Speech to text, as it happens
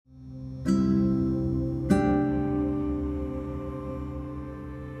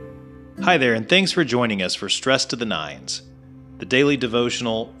Hi there, and thanks for joining us for Stress to the Nines, the daily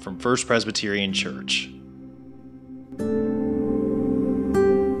devotional from First Presbyterian Church.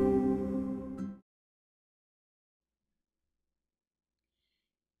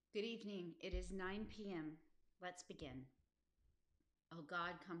 Good evening. It is 9 p.m. Let's begin. O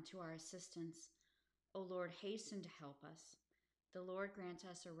God, come to our assistance. O Lord, hasten to help us. The Lord grant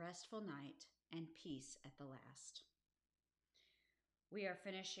us a restful night and peace at the last. We are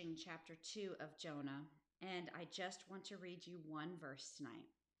finishing chapter 2 of Jonah, and I just want to read you one verse tonight.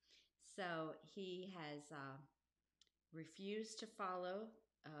 So he has refused to follow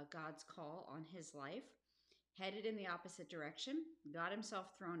God's call on his life, headed in the opposite direction, got himself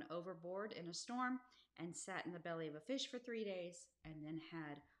thrown overboard in a storm, and sat in the belly of a fish for 3 days, and then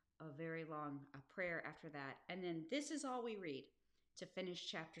had a very long prayer after that. And then this is all we read to finish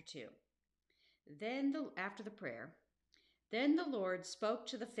chapter 2. After the prayer, then the Lord spoke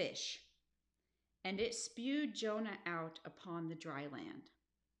to the fish, and it spewed Jonah out upon the dry land.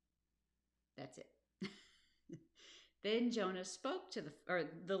 That's it. Then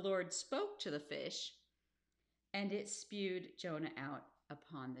the Lord spoke to the fish, and it spewed Jonah out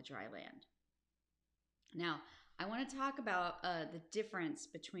upon the dry land. Now, I want to talk about the difference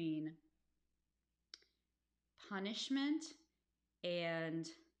between punishment and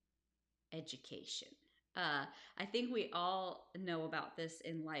education. I think we all know about this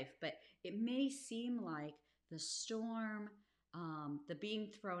in life, but it may seem like the storm, the being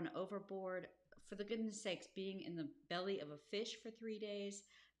thrown overboard, for the goodness sakes, being in the belly of a fish for 3 days,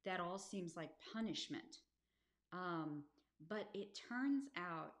 that all seems like punishment. But it turns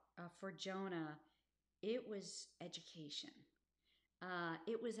out for Jonah, it was education.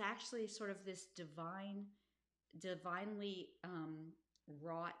 It was actually sort of this divinely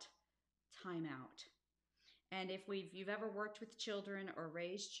wrought timeout. And if you've ever worked with children or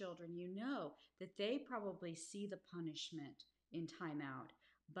raised children, you know that they probably see the punishment in timeout.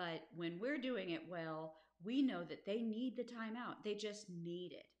 But when we're doing it well, we know that they need the timeout. They just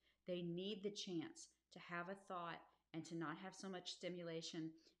need it. They need the chance to have a thought and to not have so much stimulation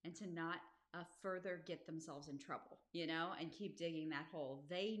and to not further get themselves in trouble, and keep digging that hole.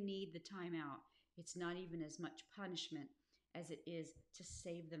 They need the timeout. It's not even as much punishment as it is to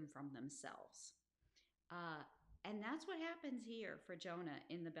save them from themselves. And that's what happens here for Jonah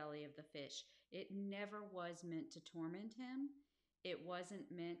in the belly of the fish. It never was meant to torment him. It wasn't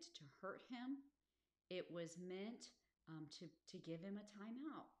meant to hurt him. It was meant to give him a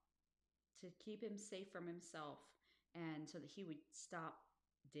timeout, to keep him safe from himself, and so that he would stop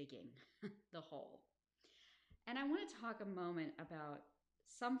digging the hole. And I want to talk a moment about,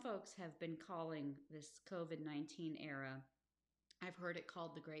 some folks have been calling this COVID-19 era, I've heard it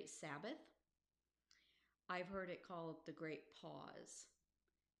called the Great Sabbath. I've heard it called the Great Pause,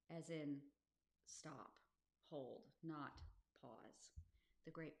 as in stop, hold, not pause.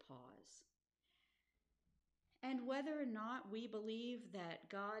 The Great Pause. And whether or not we believe that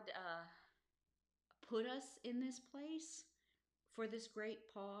God put us in this place for this great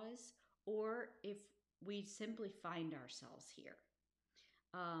pause, or if we simply find ourselves here,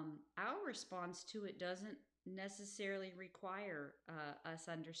 our response to it doesn't necessarily require us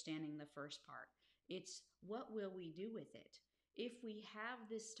understanding the first part. It's what will we do with it? If we have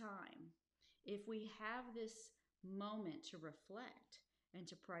this time, if we have this moment to reflect and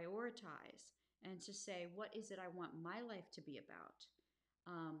to prioritize and to say, what is it I want my life to be about?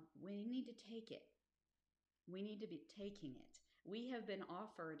 We need to take it. We need to be taking it. We have been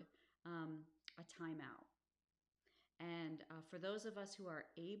offered a timeout. And for those of us who are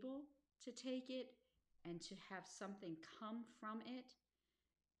able to take it and to have something come from it,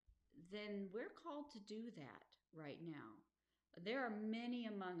 then we're called to do that right now. There are many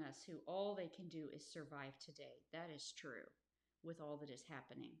among us who all they can do is survive today. That is true with all that is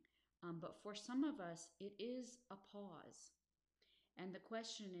happening. But for some of us, it is a pause. And the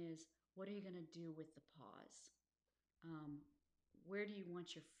question is, what are you going to do with the pause? Where do you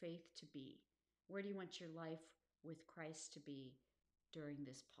want your faith to be? Where do you want your life with Christ to be during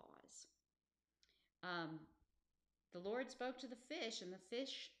this pause? The Lord spoke to the fish, and the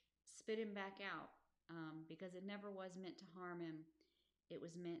fish spit him back out because it never was meant to harm him. It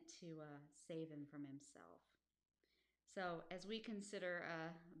was meant to save him from himself. So as we consider,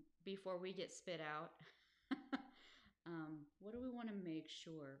 before we get spit out, what do we want to make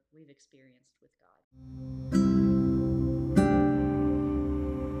sure we've experienced with God?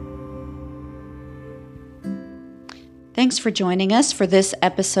 Thanks for joining us for this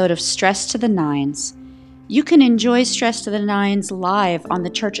episode of Stress to the Nines. You can enjoy Stress to the Nines live on the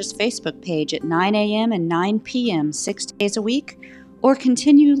church's Facebook page at 9 a.m. and 9 p.m. 6 days a week, or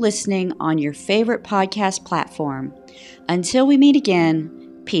continue listening on your favorite podcast platform. Until we meet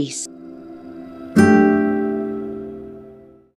again, peace.